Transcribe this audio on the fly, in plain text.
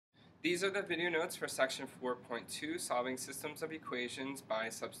These are the video notes for section 4.2, solving systems of equations by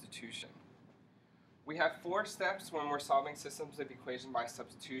substitution. We have 4 steps when we're solving systems of equation by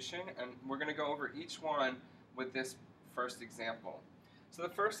substitution, and we're going to go over each one with this first example. So the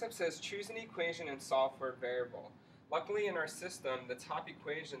first step says choose an equation and solve for a variable. Luckily in our system, the top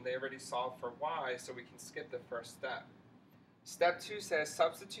equation they already solved for y, so we can skip the first step. Step 2 says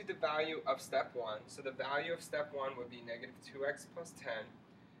substitute the value of step 1. So the value of step 1 would be negative 2x plus 10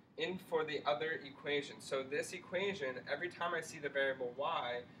 in for the other equation. So this equation, every time I see the variable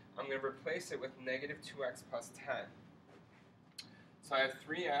y, I'm going to replace it with negative 2x plus 10. So I have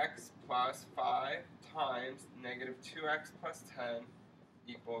 3x plus 5 times negative 2x plus 10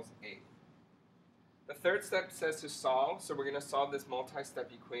 equals 8. The third step says to solve, so we're going to solve this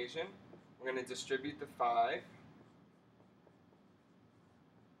multi-step equation. We're going to distribute the 5,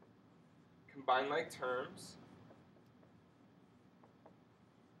 combine like terms,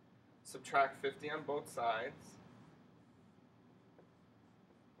 subtract 50 on both sides,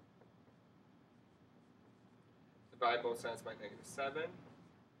 divide both sides by negative 7,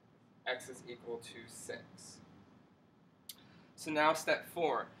 x is equal to 6. So now step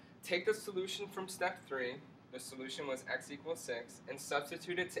 4, take the solution from step 3, the solution was x equals 6, and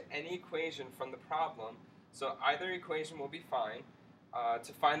substitute it to any equation from the problem, so either equation will be fine,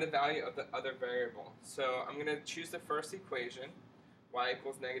 to find the value of the other variable. So I'm going to choose the first equation, y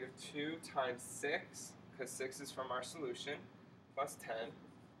equals negative 2 times 6, because 6 is from our solution, plus 10.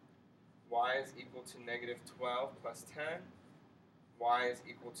 Y is equal to negative 12 plus 10. Y is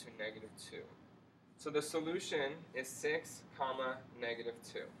equal to negative 2. So the solution is 6 comma negative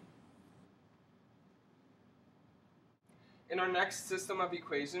 2. In our next system of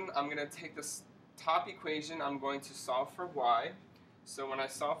equation, I'm going to take this top equation, I'm going to solve for y. So when I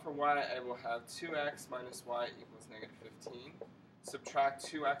solve for y, I will have 2x minus y equals negative 15. Subtract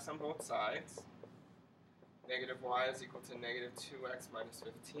 2x on both sides. Negative y is equal to negative 2x minus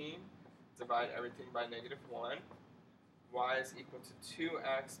 15. Divide everything by negative 1. Y is equal to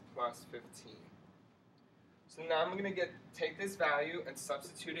 2x plus 15. So now I'm going to take this value and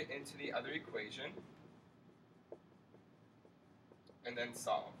substitute it into the other equation, and then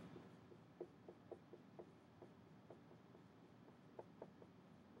solve.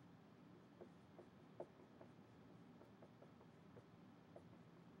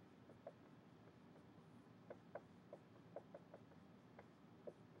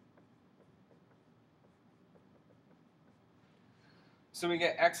 So we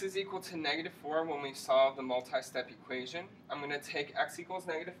get x is equal to negative 4 when we solve the multi-step equation. I'm going to take x equals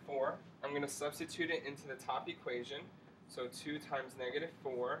negative 4. I'm going to substitute it into the top equation. So 2 times negative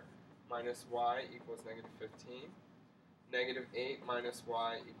 4 minus y equals negative 15. Negative 8 minus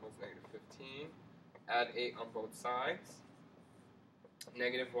y equals negative 15. Add 8 on both sides.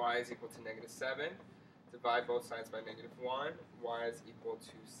 Negative y is equal to negative 7. Divide both sides by negative 1. Y is equal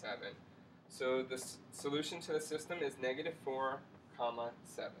to 7. So the solution to the system is negative 4 comma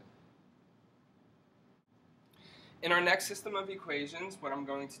 7. In our next system of equations, what I'm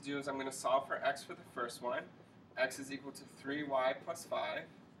going to do is I'm going to solve for x for the first one. X is equal to 3y plus 5. I'm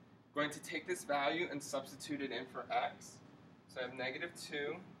going to take this value and substitute it in for x. So I have negative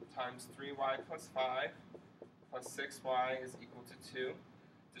 2 times 3y plus 5 plus 6y is equal to 2.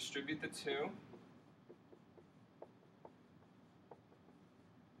 Distribute the 2.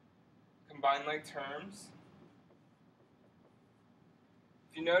 Combine like terms.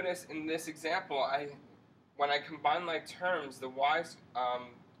 If you notice in this example, when I combine like terms, the y's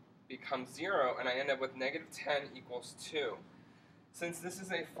become 0, and I end up with negative 10 equals 2. Since this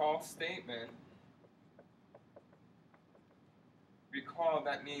is a false statement, recall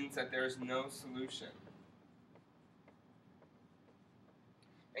that means that there is no solution.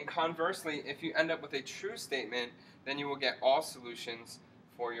 And conversely, if you end up with a true statement, then you will get all solutions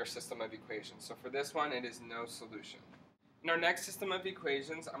for your system of equations. So for this one, it is no solution. In our next system of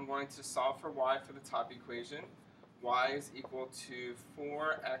equations, I'm going to solve for y for the top equation. Y is equal to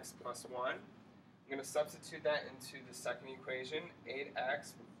 4x plus 1. I'm going to substitute that into the second equation.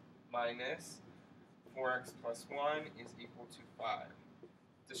 8x minus 4x plus 1 is equal to 5.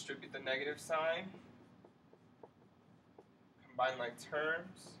 Distribute the negative sign. Combine like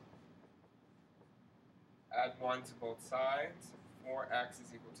terms. Add 1 to both sides. 4x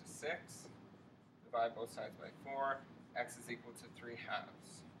is equal to 6. Divide both sides by 4. X is equal to 3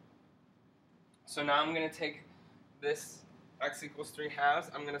 halves. So now I'm going to take this x equals 3 halves.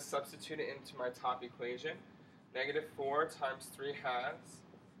 I'm going to substitute it into my top equation. Negative 4 times 3 halves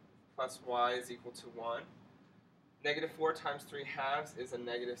plus y is equal to 1. Negative 4 times 3 halves is a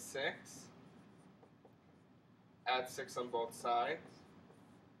negative 6. Add 6 on both sides.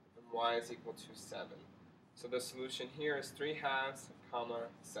 y is equal to 7. So the solution here is 3/2,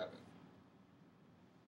 7.